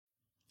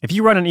If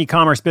you run an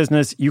e-commerce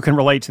business, you can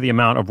relate to the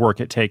amount of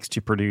work it takes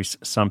to produce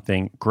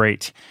something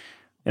great.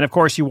 And of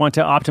course, you want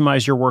to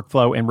optimize your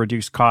workflow and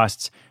reduce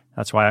costs.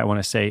 That's why I want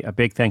to say a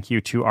big thank you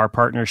to our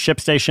partner,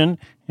 ShipStation,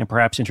 and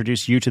perhaps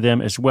introduce you to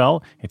them as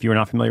well. If you're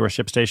not familiar with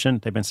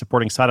ShipStation, they've been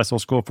supporting Side Hustle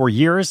School for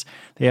years.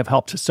 They have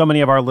helped so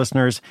many of our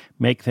listeners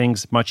make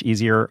things much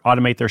easier,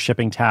 automate their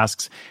shipping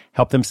tasks,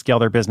 help them scale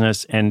their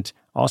business, and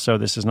also,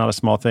 this is not a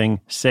small thing,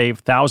 save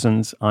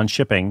thousands on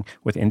shipping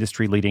with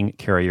industry-leading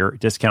carrier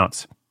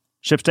discounts.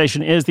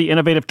 ShipStation is the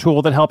innovative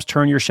tool that helps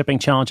turn your shipping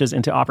challenges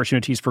into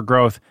opportunities for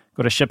growth.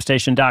 Go to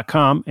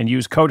ShipStation.com and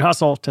use code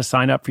HUSTLE to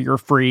sign up for your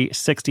free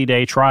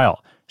 60-day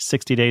trial.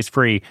 60 days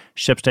free.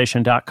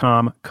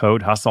 ShipStation.com,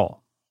 code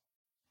HUSTLE.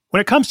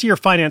 When it comes to your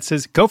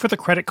finances, go for the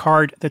credit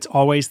card that's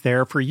always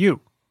there for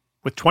you.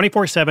 With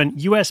 24/7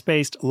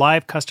 US-based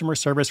live customer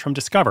service from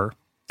Discover,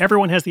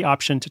 everyone has the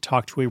option to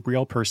talk to a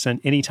real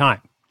person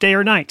anytime, day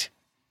or night.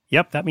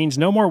 Yep, that means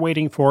no more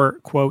waiting for,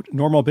 quote,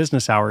 normal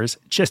business hours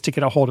just to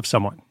get a hold of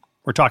someone.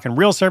 We're talking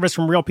real service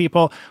from real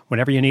people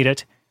whenever you need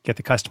it. Get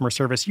the customer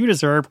service you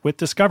deserve with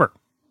Discover.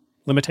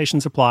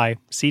 Limitations apply.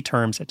 See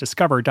terms at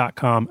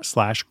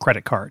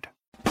discover.com/creditcard.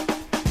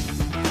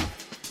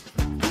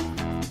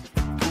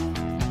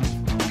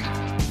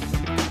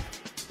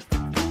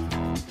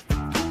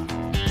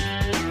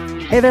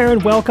 Hey there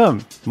and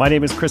welcome. My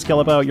name is Chris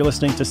Guillebeau. You're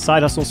listening to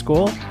Side Hustle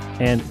School.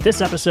 And this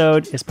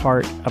episode is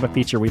part of a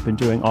feature we've been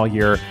doing all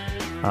year,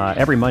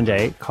 every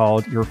Monday,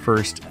 called Your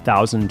First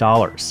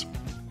 $1,000.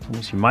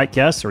 As you might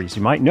guess, or as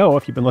you might know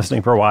if you've been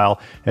listening for a while,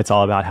 it's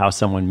all about how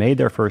someone made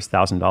their first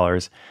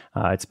 $1,000.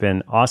 It's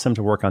been awesome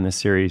to work on this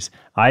series.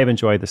 I have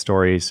enjoyed the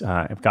stories.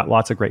 I've got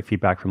lots of great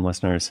feedback from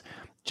listeners.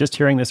 Just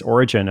hearing this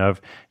origin of,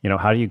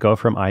 how do you go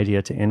from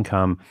idea to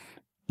income?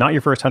 Not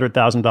your first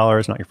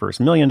 $100,000, not your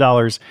first $1 million,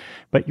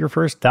 but your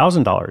first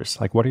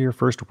 $1,000. Like, what are your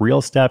first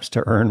real steps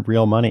to earn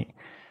real money?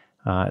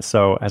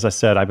 So, as I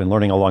said, I've been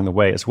learning along the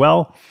way as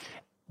well.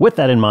 With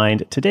that in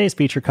mind, today's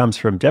feature comes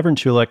from Devin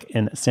Chulik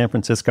in San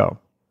Francisco.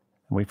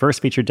 We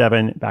first featured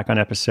Devin back on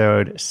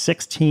episode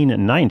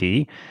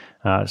 1690.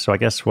 So I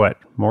guess,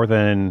 more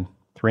than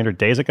 300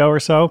 days ago or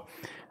so?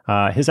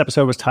 His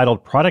episode was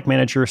titled Product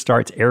Manager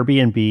Starts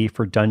Airbnb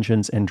for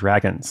Dungeons and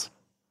Dragons.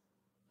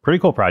 Pretty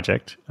cool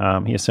project.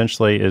 He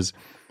essentially is,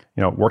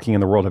 working in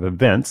the world of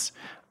events,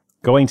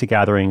 going to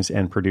gatherings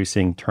and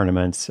producing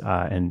tournaments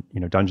and,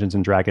 Dungeons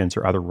and Dragons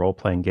or other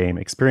role-playing game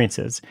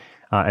experiences.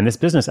 And this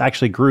business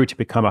actually grew to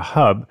become a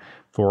hub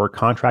for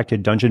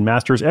contracted dungeon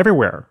masters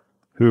everywhere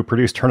who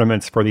produce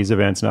tournaments for these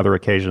events and other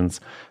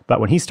occasions. But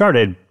when he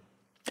started,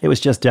 it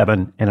was just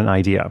Devin and an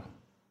idea.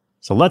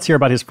 So let's hear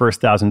about his first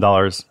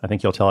 $1,000. I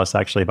think he'll tell us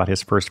actually about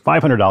his first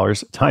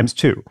 $500 times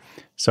 2.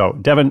 So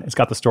Devin has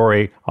got the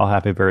story. I'll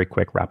have a very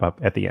quick wrap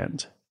up at the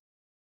end.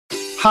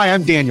 Hi,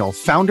 I'm Daniel,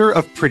 founder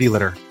of Pretty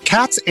Litter.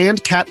 Cats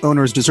and cat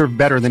owners deserve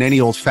better than any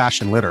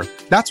old-fashioned litter.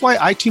 That's why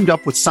I teamed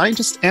up with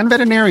scientists and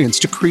veterinarians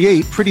to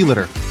create Pretty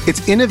Litter.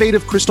 Its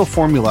innovative crystal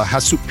formula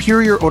has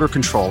superior odor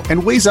control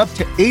and weighs up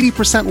to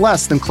 80%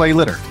 less than clay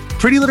litter.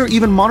 Pretty Litter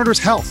even monitors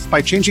health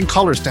by changing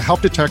colors to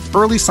help detect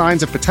early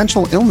signs of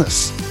potential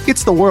illness.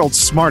 It's the world's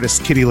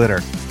smartest kitty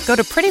litter. Go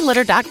to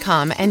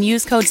prettylitter.com and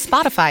use code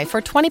SPOTIFY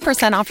for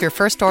 20% off your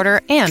first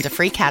order and a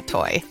free cat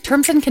toy.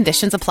 Terms and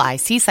conditions apply.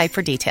 See site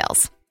for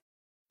details.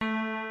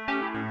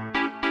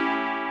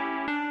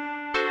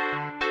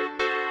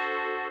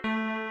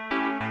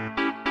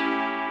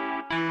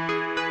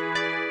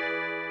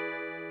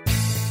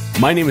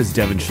 My name is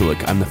Devin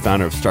Chulik. I'm the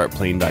founder of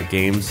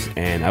StartPlaying.Games,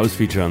 and I was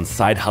featured on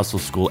Side Hustle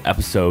School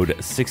episode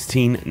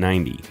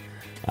 1690.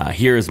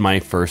 Here is my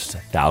first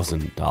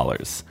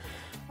 $1,000.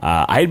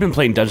 I had been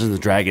playing Dungeons &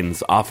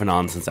 Dragons off and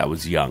on since I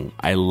was young.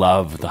 I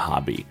love the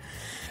hobby.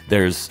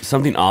 There's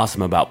something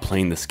awesome about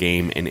playing this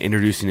game and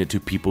introducing it to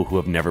people who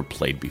have never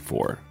played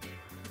before.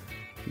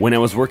 When I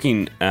was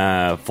working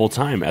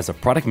full-time as a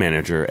product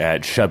manager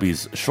at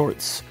Chubby's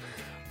Shorts,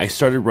 I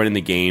started running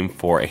the game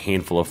for a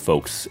handful of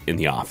folks in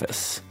the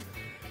office.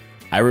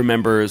 I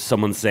remember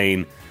someone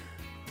saying,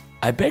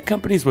 I bet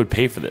companies would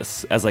pay for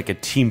this as like a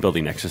team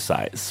building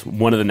exercise,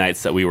 one of the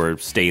nights that we were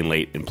staying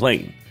late and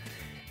playing.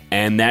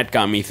 And that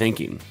got me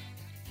thinking,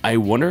 I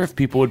wonder if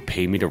people would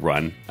pay me to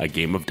run a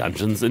game of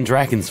Dungeons and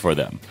Dragons for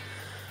them.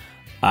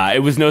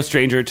 It was no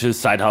stranger to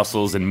side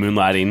hustles and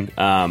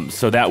moonlighting,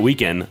 so that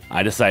weekend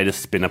I decided to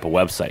spin up a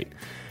website,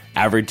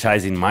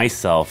 advertising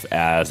myself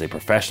as a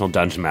professional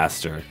dungeon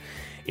master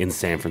in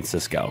San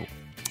Francisco.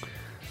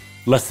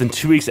 Less than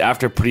 2 weeks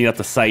after putting up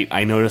the site,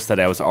 I noticed that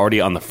I was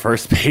already on the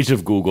first page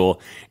of Google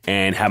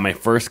and had my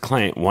first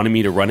client wanting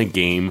me to run a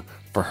game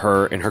for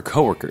her and her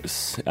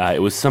coworkers.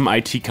 It was some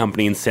IT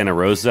company in Santa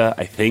Rosa,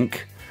 I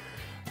think.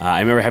 I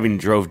remember having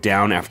drove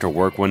down after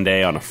work one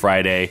day on a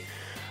Friday.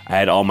 I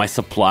had all my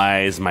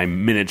supplies, my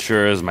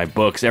miniatures, my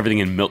books, everything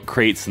in milk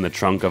crates in the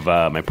trunk of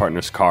my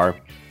partner's car.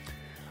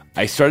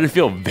 I started to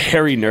feel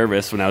very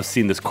nervous when I was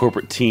seeing this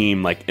corporate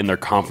team like in their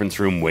conference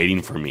room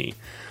waiting for me,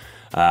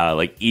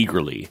 like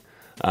eagerly.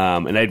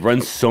 And I'd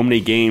run so many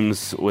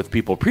games with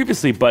people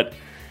previously, but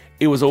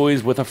it was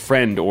always with a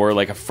friend or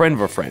like a friend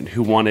of a friend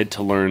who wanted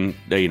to learn,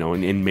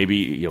 and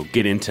maybe,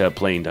 get into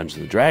playing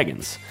Dungeons &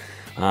 Dragons.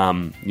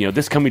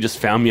 This company just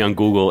found me on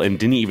Google and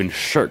didn't even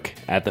shirk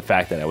at the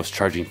fact that I was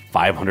charging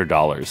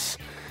 $500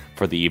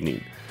 for the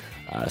evening.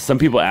 Some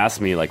people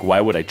ask me, like,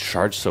 why would I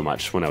charge so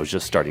much when I was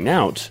just starting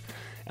out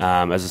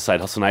as a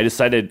side hustle? And I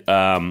decided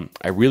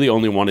I really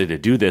only wanted to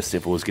do this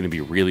if it was going to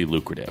be really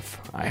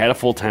lucrative. I had a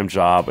full-time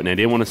job, and I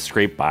didn't want to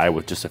scrape by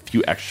with just a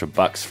few extra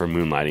bucks for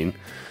moonlighting.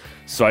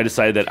 So I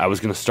decided that I was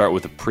going to start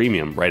with a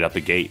premium right out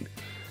the gate.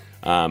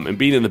 And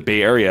being in the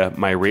Bay Area,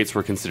 my rates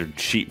were considered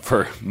cheap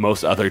for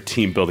most other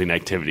team-building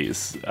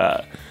activities.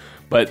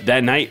 But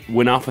that night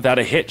went off without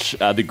a hitch.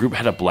 The group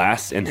had a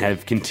blast and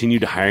have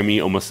continued to hire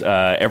me almost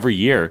every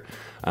year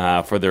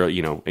for their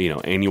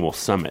annual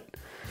summit.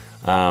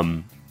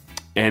 And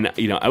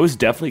I was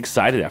definitely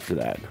excited after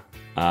that.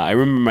 I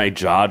remember my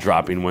jaw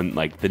dropping when,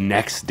 like, the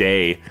next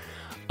day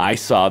I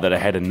saw that I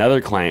had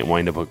another client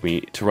wanting to book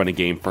me to run a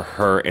game for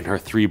her and her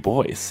 3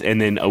 boys.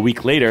 And then a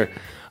week later,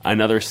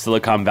 another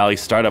Silicon Valley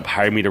startup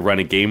hired me to run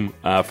a game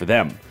for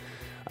them.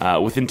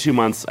 Within 2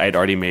 months, I had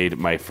already made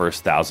my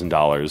first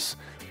 $1,000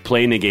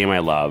 playing a game I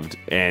loved,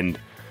 and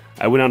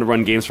I went on to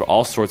run games for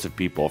all sorts of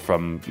people,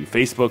 from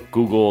Facebook,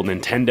 Google,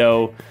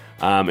 Nintendo,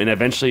 and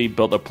eventually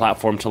built a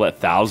platform to let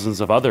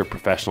thousands of other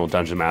professional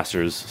dungeon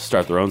masters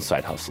start their own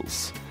side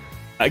hustles.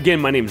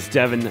 Again, my name is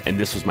Devin, and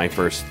this was my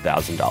first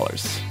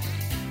 $1,000.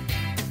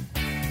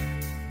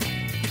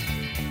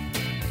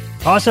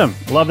 Awesome.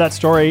 Love that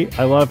story.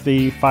 I love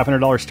the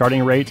 $500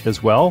 starting rate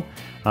as well.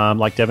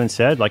 Like Devin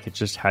said, like, it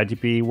just had to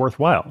be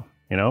worthwhile.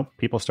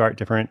 People start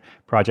different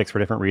projects for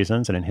different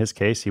reasons. And in his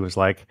case, he was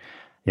like,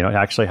 it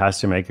actually has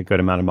to make a good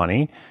amount of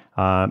money.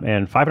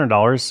 And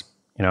 $500,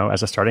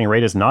 as a starting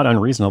rate is not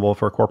unreasonable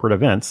for corporate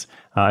events,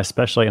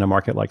 especially in a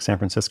market like San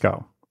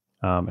Francisco.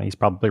 And he's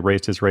probably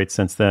raised his rates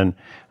since then.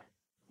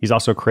 He's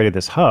also created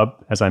this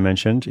hub, as I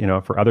mentioned,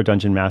 for other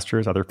dungeon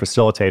masters, other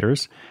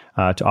facilitators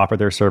to offer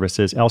their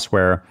services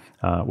elsewhere,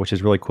 which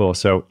is really cool.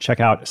 So check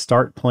out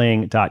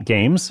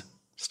startplaying.games.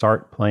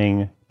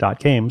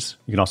 Startplaying.games.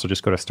 You can also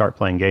just go to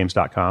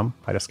startplayinggames.com.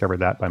 I discovered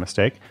that by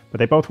mistake, but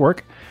they both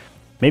work.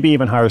 Maybe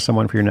even hire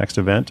someone for your next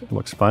event. It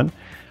looks fun.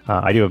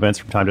 I do events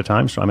from time to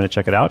time, so I'm going to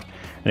check it out.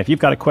 And if you've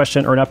got a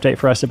question or an update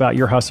for us about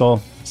your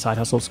hustle,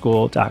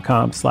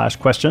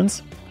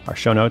 sidehustleschool.com/questions. Our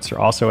show notes are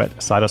also at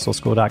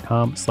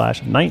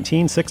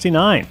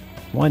sidehustleschool.com/1969.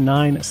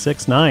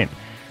 1969.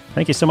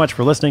 Thank you so much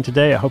for listening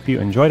today. I hope you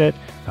enjoyed it.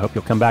 I hope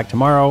you'll come back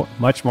tomorrow.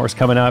 Much more is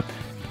coming up.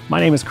 My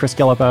name is Chris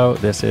Guillebeau.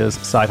 This is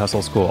Side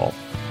Hustle School.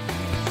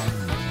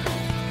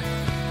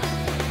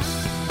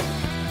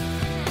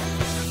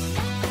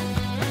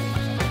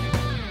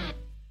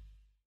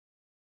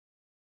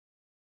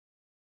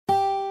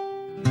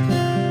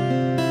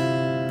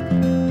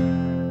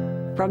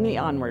 From the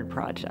Onward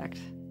Project.